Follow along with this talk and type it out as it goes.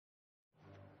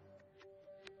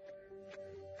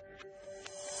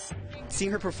Seeing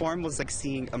her perform was like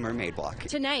seeing a mermaid walk.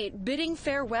 Tonight, bidding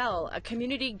farewell, a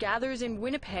community gathers in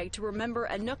Winnipeg to remember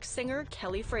Inuk singer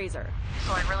Kelly Fraser.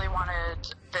 So I really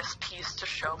wanted this piece to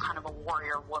show kind of a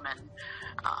warrior woman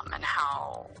and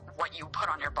how what you put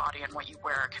on your body and what you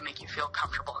wear can make you feel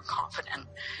comfortable and confident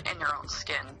in your own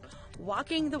skin.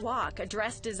 Walking the Walk, a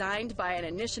dress designed by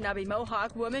an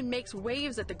Anishinaabe-Mohawk woman, makes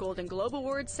waves at the Golden Globe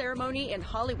Awards ceremony in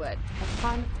Hollywood.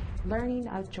 Upon learning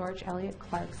of George Elliott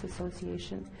Clark's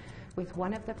association with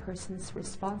one of the persons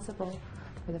responsible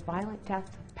for the violent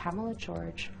death of Pamela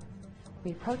George,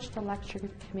 we approached the lecture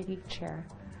committee chair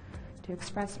to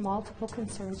express multiple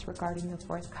concerns regarding the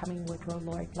forthcoming Woodrow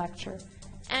Lloyd lecture.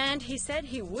 And he said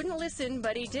he wouldn't listen,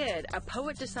 but he did. A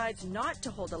poet decides not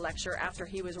to hold a lecture after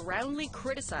he was roundly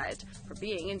criticized for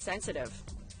being insensitive.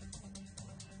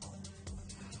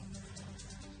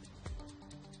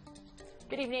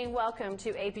 Good evening. Welcome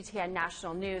to APTN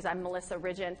National News. I'm Melissa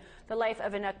Ridgen. The life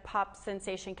of Inuk pop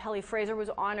sensation Kelly Fraser was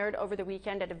honored over the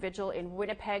weekend at a vigil in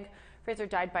Winnipeg. Fraser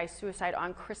died by suicide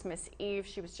on Christmas Eve.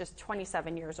 She was just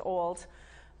 27 years old.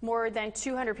 More than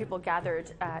 200 people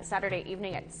gathered Saturday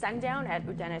evening at sundown at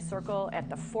Udena Circle at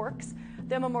the Forks.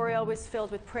 The memorial was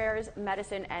filled with prayers,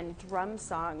 medicine, and drum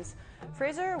songs.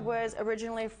 Fraser was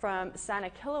originally from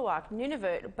Sanikiluwak,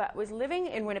 Nunavut, but was living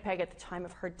in Winnipeg at the time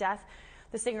of her death.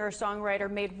 The singer-songwriter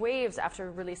made waves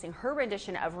after releasing her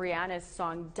rendition of Rihanna's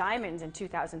song Diamonds in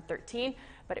 2013,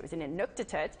 but it was in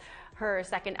Inuktitut. Her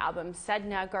second album,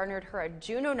 Sedna, garnered her a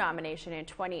Juno nomination in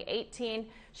 2018.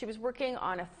 She was working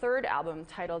on a third album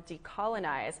titled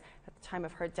Decolonize at the time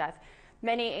of her death.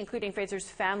 Many, including Fraser's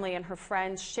family and her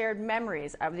friends, shared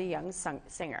memories of the young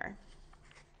singer.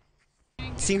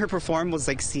 Seeing her perform was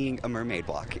like seeing a mermaid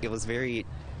walk. It was very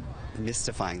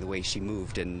mystifying the way she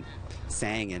moved and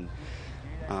sang, and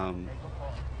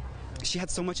she had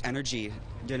so much energy,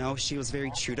 you know. She was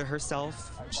very true to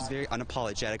herself. She's very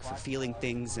unapologetic for feeling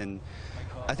things, and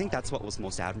I think that's what was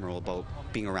most admirable about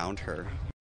being around her.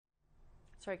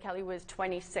 Sorry, Kelly was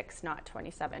 26, not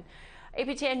 27.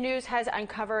 APTN News has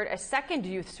uncovered a second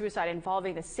youth suicide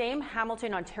involving the same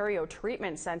Hamilton, Ontario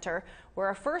treatment center, where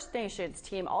a First Nations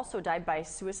team also died by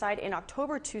suicide in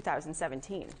October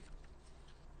 2017.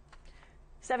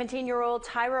 17-year-old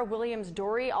Tyra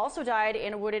Williams-Dory also died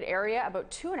in a wooded area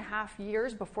about 2.5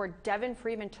 years before Devin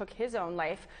Freeman took his own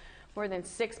life. More than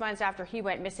 6 months after he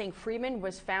went missing, Freeman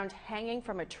was found hanging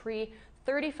from a tree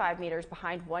 35 meters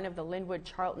behind one of the Linwood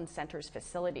Charlton Center's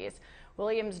facilities.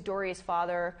 Williams-Dory's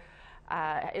father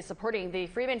is supporting the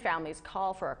Freeman family's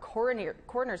call for a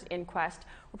coroner's inquest.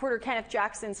 Reporter Kenneth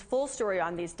Jackson's full story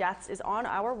on these deaths is on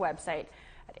our website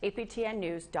at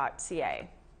aptnnews.ca.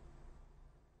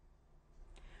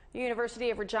 The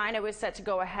University of Regina was set to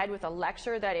go ahead with a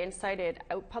lecture that incited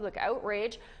public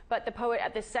outrage, but the poet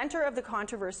at the center of the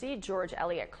controversy, George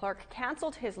Elliott Clark,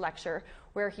 canceled his lecture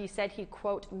where he said he,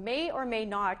 quote, may or may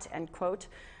not, end quote,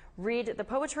 read the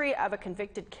poetry of a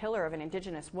convicted killer of an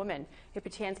Indigenous woman.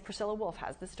 APTN's Priscilla Wolf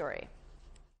has the story.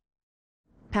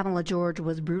 Pamela George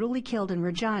was brutally killed in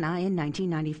Regina in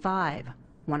 1995.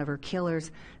 One of her killers,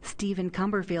 Stephen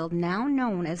Cumberfield, now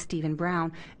known as Stephen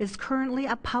Brown, is currently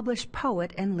a published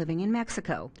poet and living in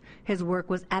Mexico. His work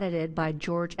was edited by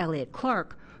George Elliott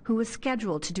Clark, who was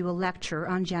scheduled to do a lecture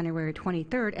on January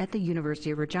 23rd at the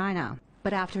University of Regina.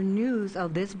 But after news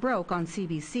of this broke on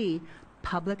CBC,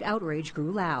 public outrage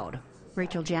grew loud.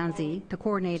 Rachel Janzi, the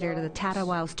coordinator of the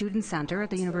Tatawaw Student Center at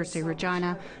the University of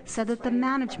Regina, said that the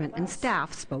management and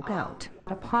staff spoke out.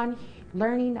 Upon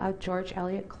learning of George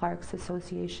Elliott Clark's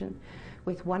association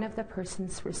with one of the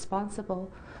persons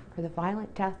responsible for the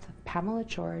violent death of Pamela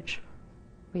George,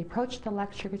 we approached the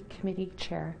lecture committee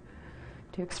chair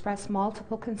to express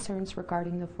multiple concerns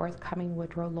regarding the forthcoming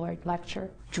Woodrow Lloyd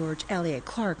lecture. George Elliott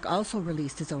Clark also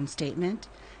released his own statement,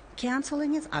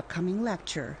 canceling his upcoming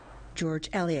lecture. George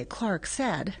Elliott Clark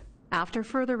said, after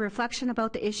further reflection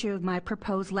about the issue of my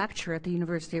proposed lecture at the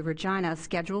University of Regina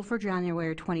scheduled for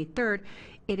January 23rd,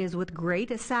 it is with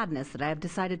great sadness that I have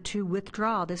decided to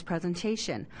withdraw this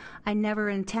presentation. I never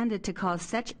intended to cause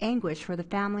such anguish for the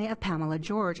family of Pamela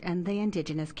George and the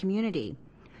Indigenous community.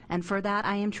 And for that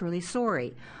I am truly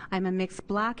sorry. I'm a mixed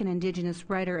Black and Indigenous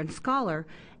writer and scholar,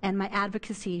 and my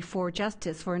advocacy for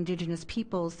justice for Indigenous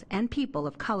peoples and people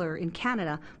of color in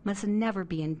Canada must never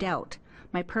be in doubt.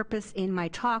 My purpose in my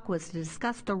talk was to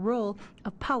discuss the role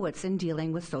of poets in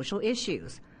dealing with social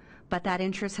issues. But that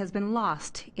interest has been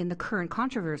lost in the current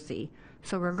controversy,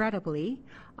 so regrettably,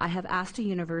 I have asked the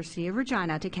University of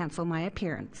Regina to cancel my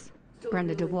appearance.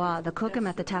 Brenda Dubois, the cookum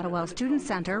at the Tatawell Student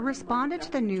Centre, responded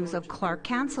to the news of Clark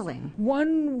cancelling.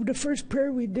 The first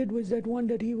prayer we did was that one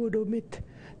that he would omit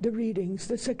the readings.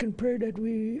 The second prayer that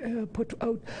we put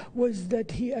out was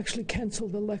that he actually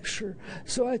canceled the lecture.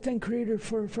 So I thank Creator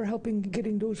for helping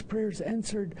getting those prayers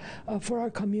answered for our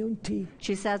community.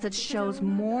 She says it shows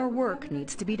more work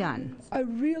needs to be done. I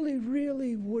really,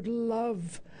 really would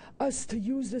love us to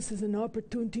use this as an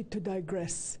opportunity to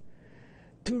digress,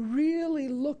 to really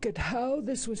look at how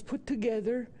this was put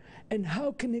together and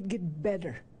how can it get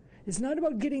better. It's not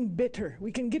about getting bitter.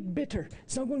 We can get bitter.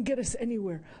 It's not going to get us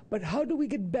anywhere. But how do we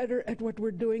get better at what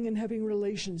we're doing and having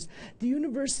relations? The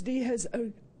university has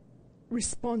a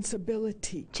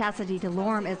responsibility. Chastity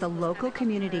DeLorme is a local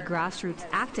community grassroots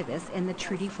activist in the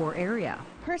Treaty 4 area.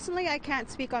 Personally, I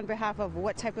can't speak on behalf of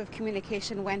what type of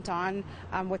communication went on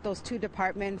with those two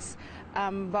departments,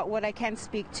 but what I can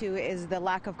speak to is the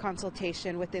lack of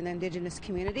consultation within the Indigenous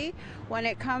community when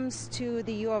it comes to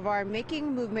the U of R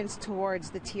making movements towards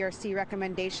the TRC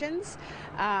recommendations.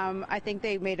 I think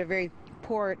they made a very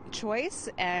poor choice,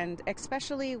 and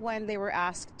especially when they were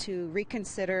asked to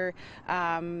reconsider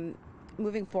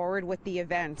moving forward with the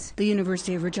event. The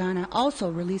University of Regina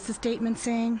also released a statement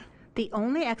saying, "The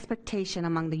only expectation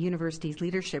among the university's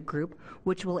leadership group,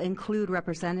 which will include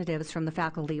representatives from the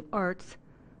Faculty of Arts,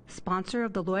 sponsor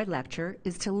of the Lloyd Lecture,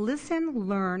 is to listen,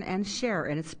 learn, and share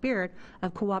in a spirit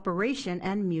of cooperation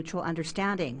and mutual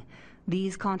understanding.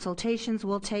 These consultations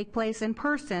will take place in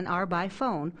person or by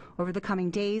phone over the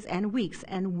coming days and weeks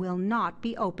and will not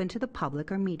be open to the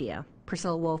public or media."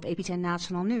 Priscilla Wolfe, APTN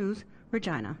National News,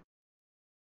 Regina.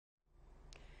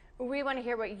 We want to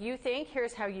hear what you think.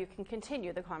 Here's how you can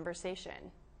continue the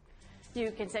conversation. You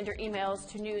can send your emails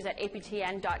to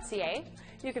news@aptn.ca.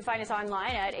 You can find us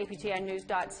online at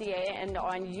aptnnews.ca and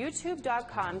on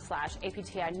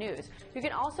youtube.com/aptn news. You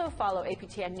can also follow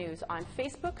APTN News on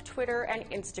Facebook, Twitter, and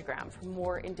Instagram for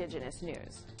more Indigenous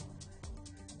news.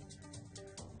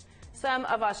 Some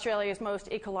of Australia's most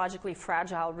ecologically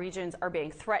fragile regions are being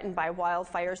threatened by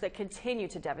wildfires that continue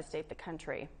to devastate the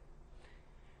country.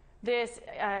 This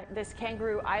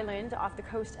Kangaroo Island off the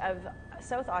coast of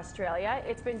South Australia,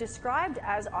 it's been described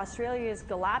as Australia's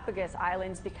Galapagos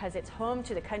Islands because it's home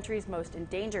to the country's most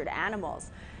endangered animals.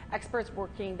 Experts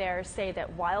working there say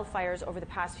that wildfires over the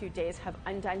past few days have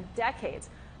undone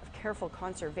decades of careful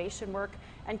conservation work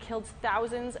and killed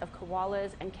thousands of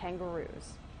koalas and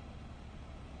kangaroos.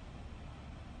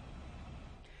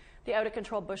 The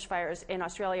out-of-control bushfires in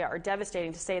Australia are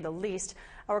devastating, to say the least.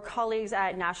 Our colleagues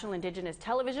at National Indigenous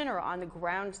Television are on the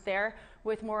ground there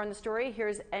with more on the story.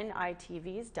 Here's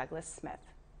NITV's Douglas Smith.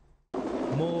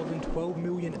 More than 12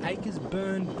 million acres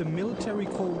burned, the military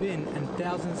called in and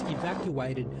thousands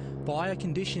evacuated. Fire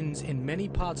conditions in many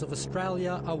parts of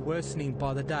Australia are worsening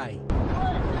by the day.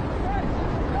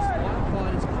 As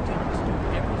firefighters continue to do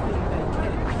everything they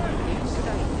can in each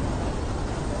state.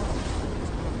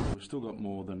 We've still got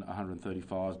more than 130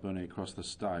 fires burning across the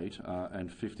state, and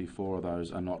 54 of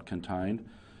those are not contained.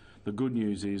 The good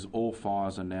news is all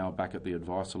fires are now back at the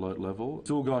advice alert level.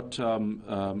 Still got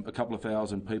a couple of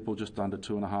thousand people, just under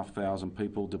 2,500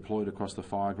 people deployed across the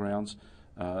fire grounds,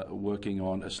 working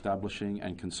on establishing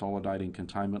and consolidating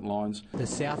containment lines. The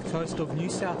south coast of New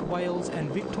South Wales and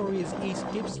Victoria's East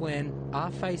Gippsland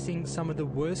are facing some of the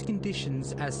worst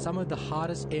conditions as some of the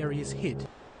hardest areas hit.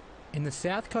 In the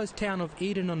south coast town of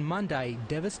Eden on Monday,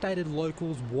 devastated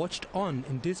locals watched on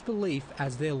in disbelief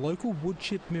as their local wood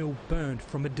chip mill burned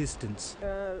from a distance.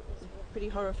 Pretty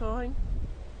horrifying.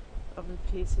 I've lived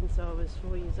here since I was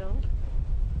 4 years old,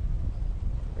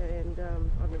 and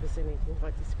I've never seen anything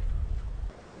like this before.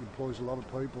 It employs a lot of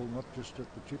people, not just at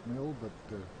the chip mill, but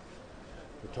the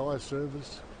tyre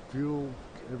service, fuel,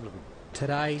 everything.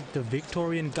 Today, the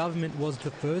Victorian government was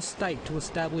the first state to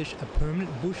establish a permanent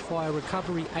bushfire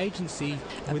recovery agency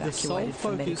with a sole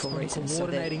focus on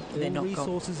coordinating all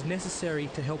resources necessary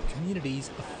to help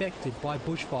communities affected by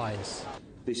bushfires.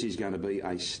 This is going to be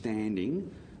a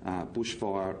standing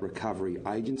bushfire recovery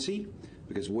agency,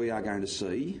 because we are going to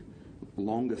see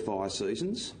longer fire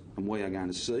seasons, and we are going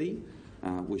to see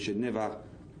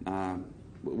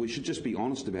we should just be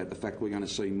honest about the fact we're going to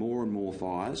see more and more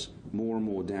fires, more and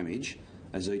more damage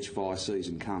as each fire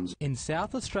season comes. In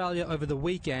South Australia over the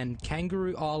weekend,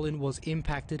 Kangaroo Island was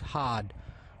impacted hard,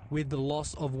 with the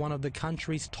loss of one of the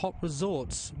country's top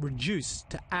resorts reduced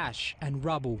to ash and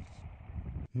rubble.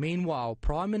 Meanwhile,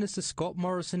 Prime Minister Scott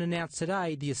Morrison announced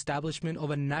today the establishment of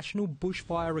a National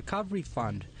Bushfire Recovery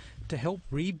Fund to help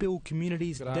rebuild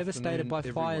communities devastated by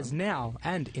fires now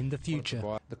and in the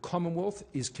future. The Commonwealth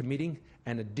is committing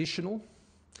an initial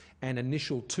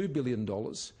 $2 billion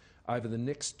over the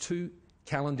next 2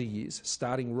 calendar years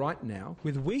starting right now.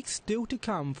 With weeks still to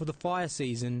come for the fire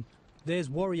season, there's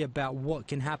worry about what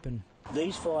can happen.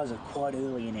 These fires are quite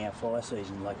early in our fire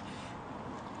season. Like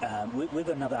we've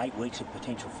got another 8 weeks of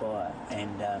potential fire,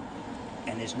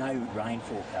 and there's no rain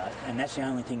forecast, and that's the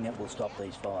only thing that will stop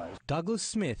these fires. Douglas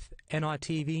Smith,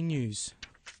 NITV News.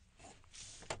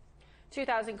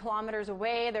 2,000 kilometres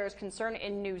away, there's concern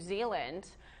in New Zealand.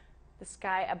 The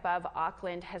sky above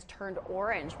Auckland has turned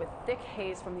orange with thick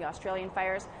haze from the Australian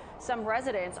fires. Some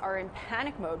residents are in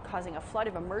panic mode, causing a flood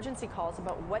of emergency calls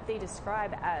about what they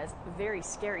describe as very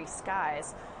scary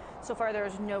skies. So far, there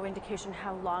is no indication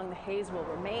how long the haze will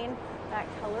remain, that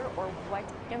color, or what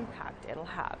impact it'll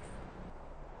have.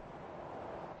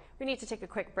 We need to take a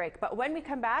quick break, but when we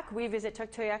come back, we visit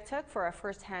Tuktoyaktuk for a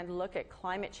first-hand look at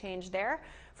climate change there.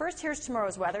 First, here's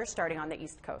tomorrow's weather, starting on the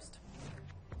East Coast.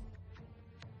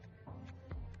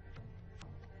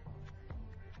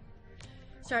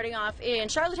 Starting off in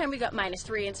Charlottetown, we got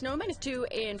 -3 and snow, -2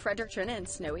 in Fredericton and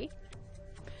snowy.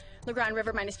 La Grande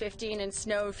River -15 and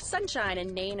snow, sunshine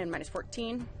in Nain and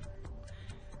 -14.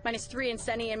 -3 and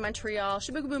sunny in Montreal,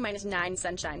 Chibougamau -9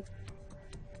 sunshine.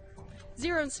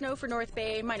 0 in snow for North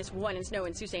Bay, -1 in snow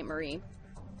in Sault Ste. Marie.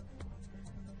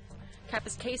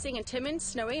 Kapuskasing and Timmins,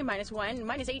 snowy, -1,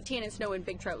 -18 in snow in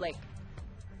Big Trout Lake.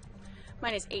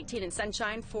 -18 in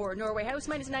sunshine for Norway House,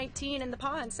 -19 in the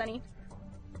Paw and sunny.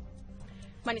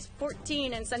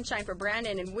 -14 in sunshine for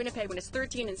Brandon and Winnipeg,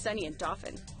 -13 and sunny in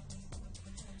Dauphin.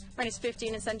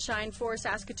 -15 in sunshine for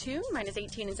Saskatoon,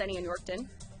 -18 in sunny in Yorkton.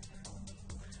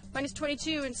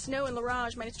 -22 in snow in La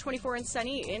Ronge, -24 in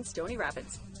sunny in Stony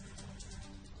Rapids.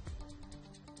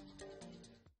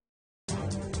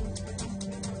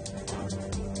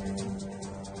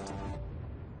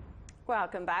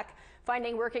 Welcome back.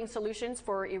 Finding working solutions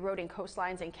for eroding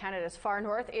coastlines in Canada's far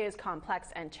north is complex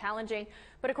and challenging,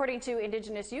 but according to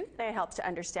Indigenous youth, it helps to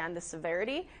understand the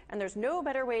severity, and there's no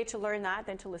better way to learn that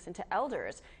than to listen to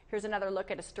elders. Here's another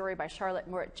look at a story by Charlotte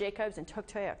Morit-Jacobs in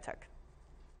Tuktoyaktuk.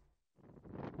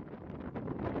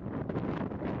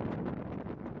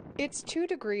 It's 2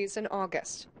 degrees in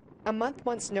August, a month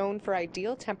once known for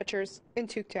ideal temperatures in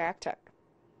Tuktoyaktuk.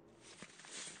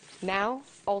 Now,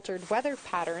 altered weather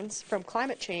patterns from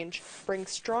climate change bring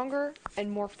stronger and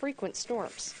more frequent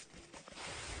storms.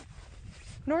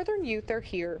 Northern youth are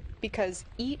here because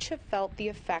each have felt the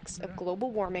effects of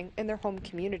global warming in their home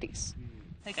communities.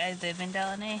 Like I live in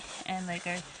Delaney, and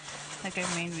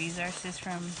our main resource is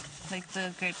from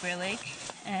the Great Bear Lake,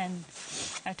 and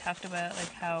I talked about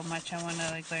how much I want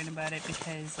to learn about it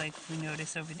because we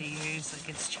notice over the years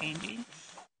it's changing.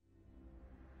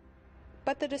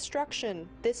 But the destruction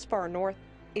this far north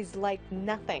is like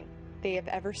nothing they have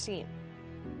ever seen.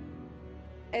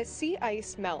 As sea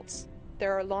ice melts,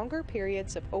 there are longer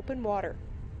periods of open water,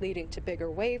 leading to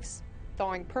bigger waves,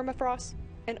 thawing permafrost,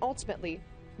 and ultimately,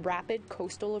 rapid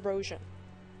coastal erosion.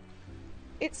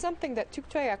 It's something that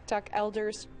Tuktoyaktuk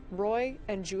elders Roy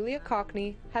and Julia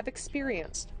Cockney have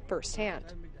experienced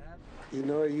firsthand. You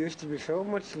know, it used to be so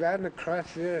much land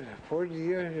across there. 40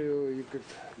 years ago, you could,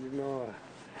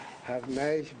 have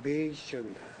nice beach,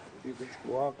 and you could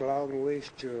walk long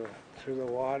ways through the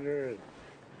water. And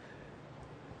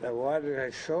the water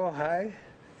is so high,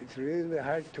 it's really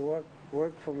hard to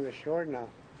work from the shore now.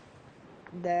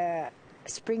 The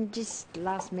spring just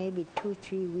lasts maybe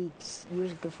 2-3 weeks.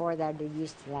 Years before that, it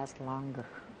used to last longer.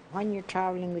 When you're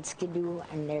traveling with skidoo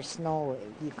and there's snow,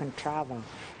 you can travel.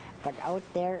 But out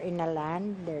there in the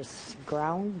land, there's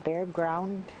ground, bare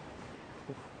ground,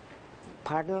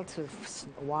 puddles of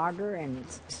water and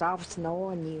soft snow,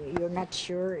 and you're not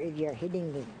sure if you're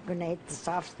gonna hit the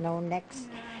soft snow next,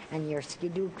 and your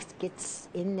skidoo gets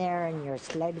in there and your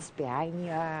sled is behind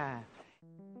you.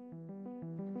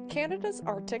 Canada's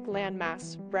Arctic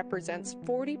landmass represents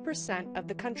 40% of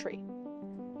the country,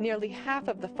 nearly half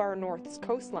of the far north's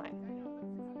coastline.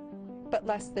 But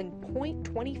less than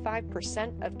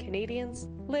 0.25% of Canadians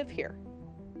live here.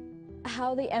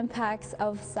 How the impacts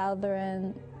of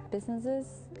southern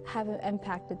businesses have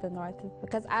impacted the north,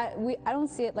 because I don't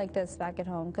see it like this back at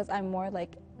home, because I'm more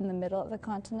in the middle of the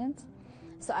continent,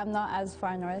 so I'm not as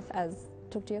far north as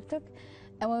Tuktoyaktuk.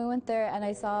 And when we went there and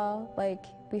I saw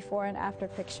before and after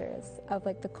pictures of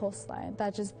the coastline,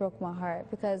 that just broke my heart,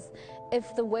 because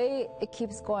if the way it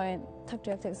keeps going,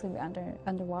 Tuktoyaktuk is going to be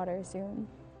underwater soon.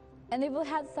 And they've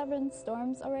had 7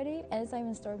 storms already, and it's not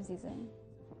even storm season.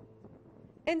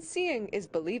 And seeing is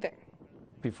believing.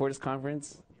 Before this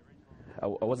conference, I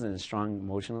wasn't as strong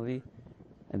emotionally,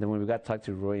 and then when we got to talk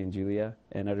to Roy and Julia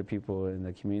and other people in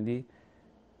the community,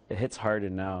 it hits harder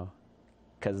now,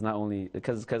 because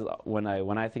when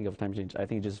I think of climate change, I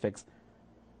think it just affects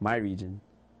my region,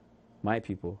 my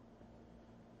people.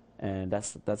 And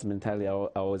that's the mentality I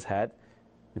always had,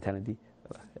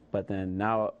 But then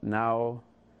now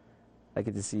I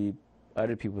get to see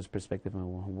other people's perspective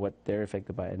on what they're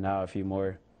affected by, and now I feel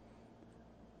more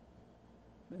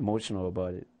emotional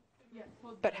about it.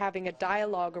 But having a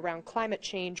dialogue around climate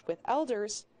change with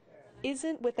elders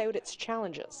isn't without its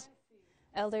challenges.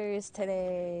 Elders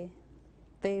today,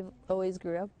 they always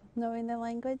grew up knowing the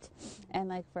language, and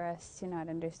like for us to not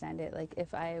understand it, like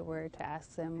if I were to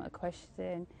ask them a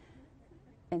question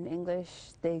in English,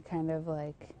 they kind of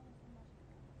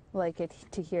like it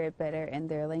to hear it better in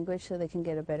their language so they can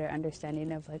get a better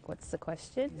understanding of like what's the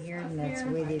question. Here, and that's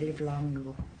where they lived long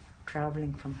ago,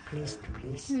 traveling from place to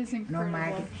place.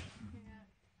 Nomadic.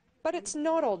 But it's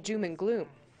not all doom and gloom.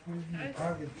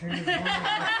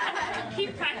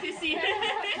 Keep practicing.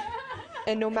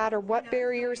 And no matter what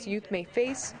barriers youth may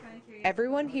face,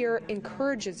 everyone here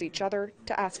encourages each other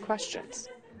to ask questions.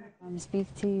 Speak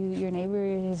to your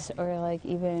neighbors or like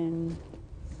even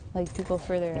like people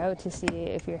further out to see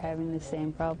if you're having the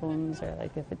same problems or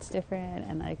like if it's different,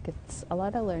 and like it's a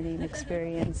lot of learning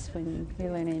experience when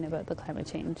you're learning about the climate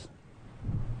change.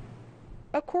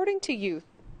 According to youth,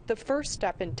 the first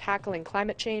step in tackling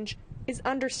climate change is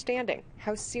understanding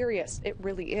how serious it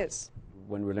really is.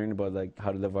 When we're learning about like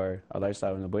how to live our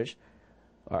lifestyle in the bush,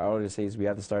 our elders say we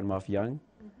have to start them off young.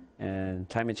 And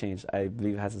climate change, I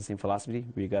believe, has the same philosophy.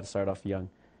 We got to start off young.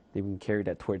 Then we can carry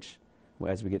that torch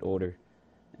as we get older,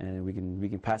 and we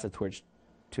can pass the torch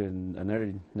to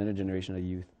another generation of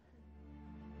youth.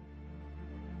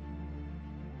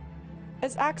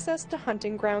 As access to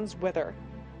hunting grounds wither,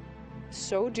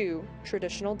 so do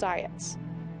traditional diets.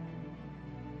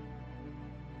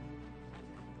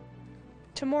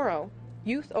 Tomorrow,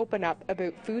 youth open up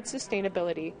about food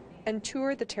sustainability and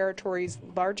tour the territory's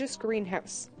largest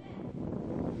greenhouse.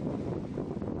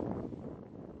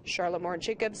 Charlotte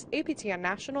Morin-Jacobs, APTN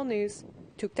National News,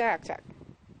 Tuktaaktak.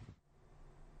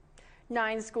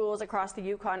 9 schools across the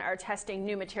Yukon are testing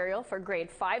new material for grade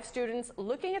 5 students,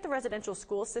 looking at the residential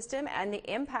school system and the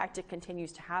impact it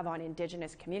continues to have on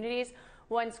Indigenous communities.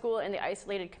 One school in the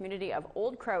isolated community of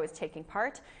Old Crow is taking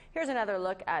part. Here's another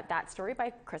look at that story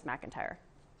by Chris McIntyre.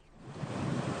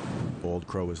 Old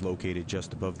Crow is located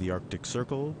just above the Arctic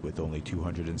Circle. With only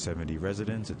 270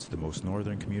 residents, it's the most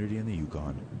northern community in the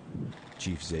Yukon.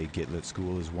 Chief Zay Gitlett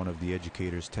School is one of the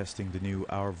educators testing the new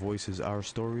Our Voices, Our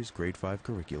Stories grade 5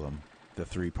 curriculum. The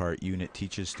 3-part unit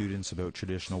teaches students about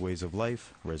traditional ways of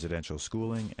life, residential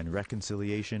schooling, and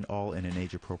reconciliation, all in an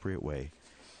age-appropriate way.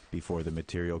 Before the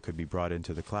material could be brought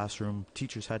into the classroom,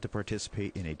 teachers had to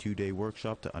participate in a 2-day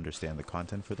workshop to understand the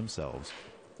content for themselves.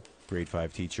 Grade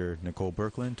 5 teacher Nicole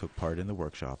Birkland took part in the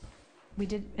workshop. We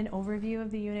did an overview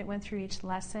of the unit, went through each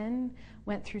lesson,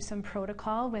 went through some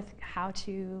protocol with how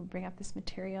to bring up this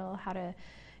material, how to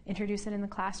introduce it in the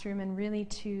classroom, and really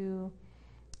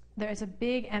there's a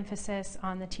big emphasis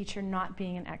on the teacher not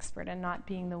being an expert and not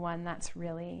being the one that's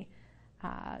really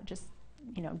just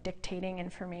dictating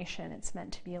information. It's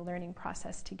meant to be a learning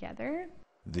process together.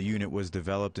 The unit was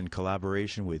developed in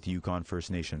collaboration with Yukon First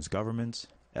Nations governments,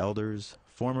 elders,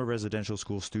 former residential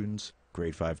school students,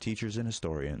 grade 5 teachers, and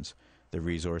historians. The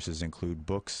resources include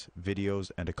books,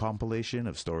 videos, and a compilation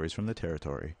of stories from the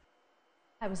territory.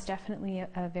 That was definitely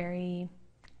a very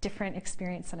different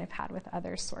experience than I've had with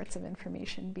other sorts of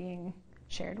information being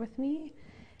shared with me.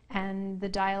 And the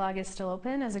dialogue is still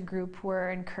open. As a group, we're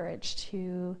encouraged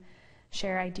to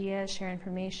share ideas, share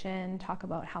information, talk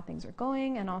about how things are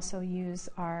going, and also use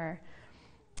our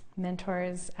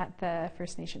mentors at the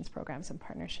First Nations programs and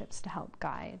partnerships to help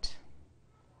guide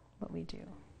what we do.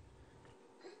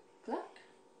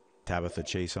 Tabitha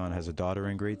Chason has a daughter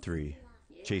in grade 3.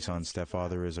 Chason's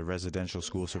stepfather is a residential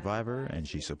school survivor, and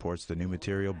she supports the new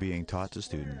material being taught to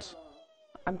students.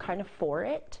 I'm kind of for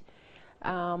it.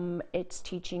 It's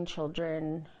teaching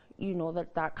children,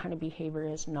 that kind of behavior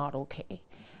is not okay.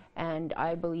 And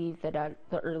I believe that at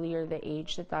the earlier the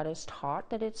age that is taught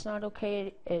that it's not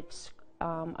okay, it's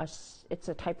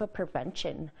a type of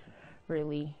prevention,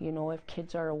 really. If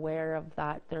kids are aware of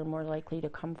that, they're more likely to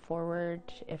come forward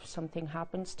if something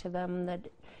happens to them that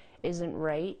isn't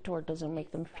right or doesn't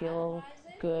make them feel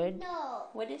good. No.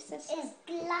 What is this? It's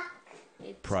luck.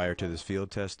 Prior to this field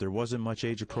test, there wasn't much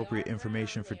age-appropriate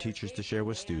information for teachers to share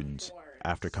with students.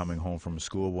 After coming home from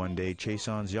school one day,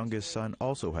 Chason's youngest son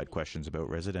also had questions about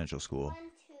residential school.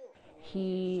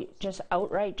 He just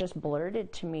outright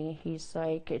blurted to me, he's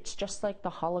like, it's just like the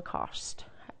Holocaust.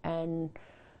 And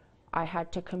I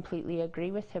had to completely agree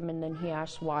with him, and then he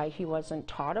asked why he wasn't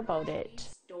taught about it.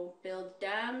 Don't build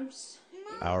dams.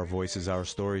 Our Voices, Our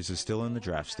Stories is still in the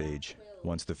draft stage.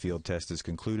 Once the field test is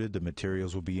concluded, the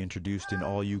materials will be introduced in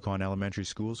all Yukon elementary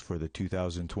schools for the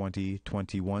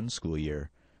 2020-21 school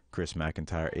year. Chris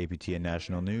McIntyre, APTN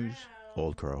National News,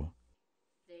 Old Crow.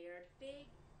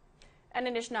 An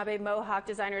Anishinaabe-Mohawk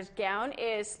designer's gown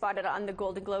is spotted on the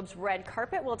Golden Globes red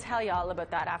carpet. We'll tell you all about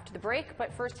that after the break,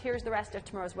 but first here's the rest of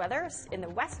tomorrow's weather in the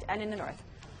west and in the north.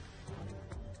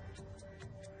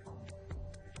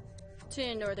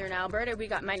 To northern Alberta, we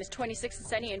got minus 26 and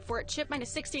sunny in Fort Chip, minus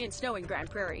 16 and snow in Grand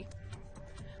Prairie.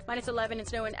 Minus 11 and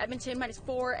snow in Edmonton, minus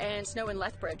 4 and snow in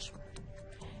Lethbridge.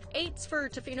 8s for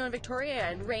Tofino and Victoria,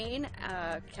 and rain.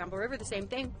 Campbell River, the same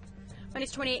thing.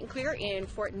 Minus 28 and clear in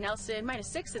Fort Nelson, minus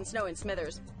 6 and snow in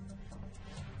Smithers.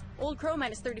 Old Crow,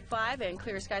 minus 35 and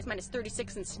clear skies, minus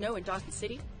 36 and snow in Dawson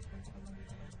City.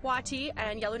 Wauhee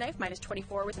and Yellowknife, minus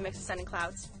 24 with a mix of sun and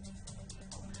clouds.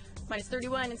 Minus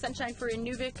 31 and sunshine for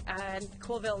Inuvik and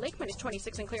Colville Lake, minus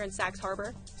 26 and clear in Sachs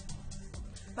Harbor.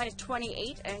 Minus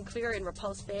 28 and clear in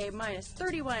Repulse Bay, minus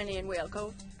 31 in Whale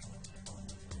Cove.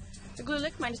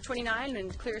 Igloolik, minus 29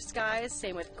 and clear skies,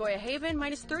 same with Goya Haven,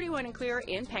 minus 31 and clear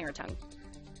in Pangertung.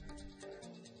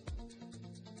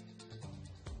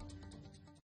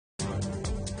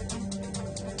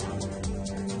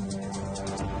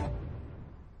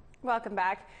 Welcome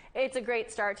back. It's a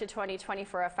great start to 2020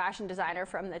 for a fashion designer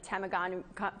from the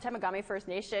Temagami First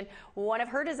Nation. One of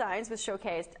her designs was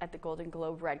showcased at the Golden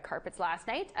Globe red carpets last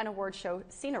night, an award show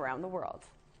seen around the world.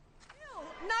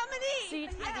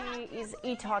 CTV's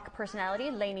E-Talk personality,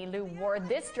 Lainey Liu, wore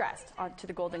this dress to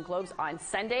the Golden Globes on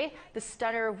Sunday. The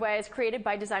stunner was created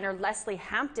by designer Leslie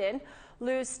Hampton.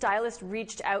 Liu's stylist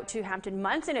reached out to Hampton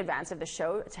months in advance of the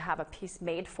show to have a piece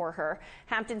made for her.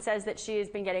 Hampton says that she has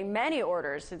been getting many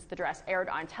orders since the dress aired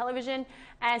on television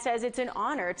and says it's an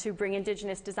honor to bring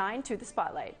Indigenous design to the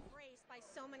spotlight.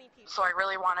 So I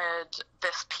really wanted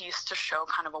this piece to show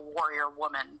kind of a warrior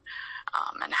woman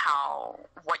and how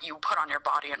what you put on your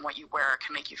body and what you wear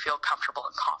can make you feel comfortable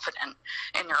and confident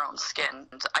in your own skin.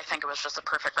 And I think it was just a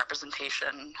perfect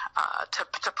representation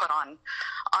to put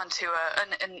onto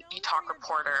an E-Talk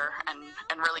reporter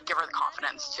and really give her the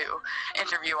confidence to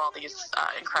interview all these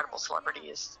incredible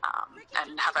celebrities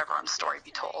and have everyone's story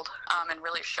be told and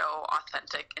really show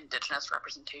authentic Indigenous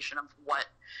representation of what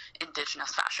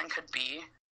Indigenous fashion could be.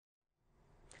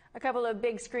 A couple of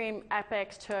big screen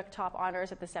epics took top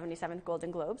honors at the 77th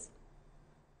Golden Globes.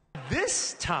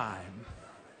 This time,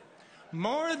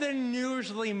 more than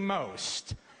usually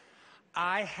most,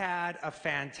 I had a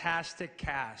fantastic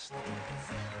cast.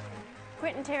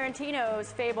 Quentin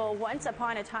Tarantino's fable Once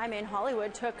Upon a Time in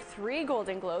Hollywood took 3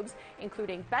 Golden Globes,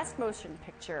 including Best Motion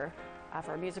Picture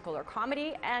for a musical or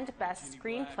comedy and Best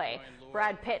Screenplay.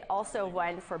 Brad Pitt also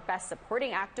won for Best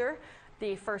Supporting Actor.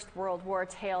 The First World War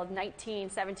tale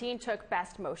 1917 took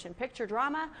Best Motion Picture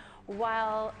Drama,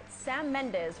 while Sam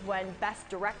Mendes won Best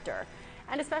Director.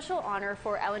 And a special honor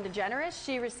for Ellen DeGeneres.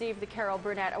 She received the Carol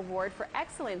Burnett Award for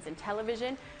Excellence in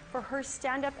Television for her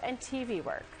stand-up and TV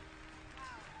work.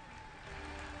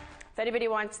 If anybody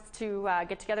wants to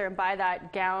get together and buy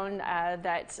that gown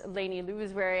that Lainey Liu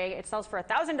is wearing, it sells for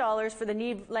 $1,000 for the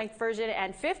knee-length version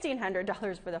and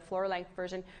 $1,500 for the floor-length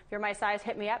version. If you're my size,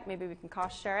 hit me up. Maybe we can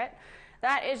cost share it.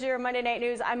 That is your Monday Night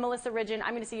News. I'm Melissa Ridgen. I'm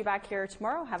going to see you back here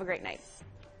tomorrow. Have a great night.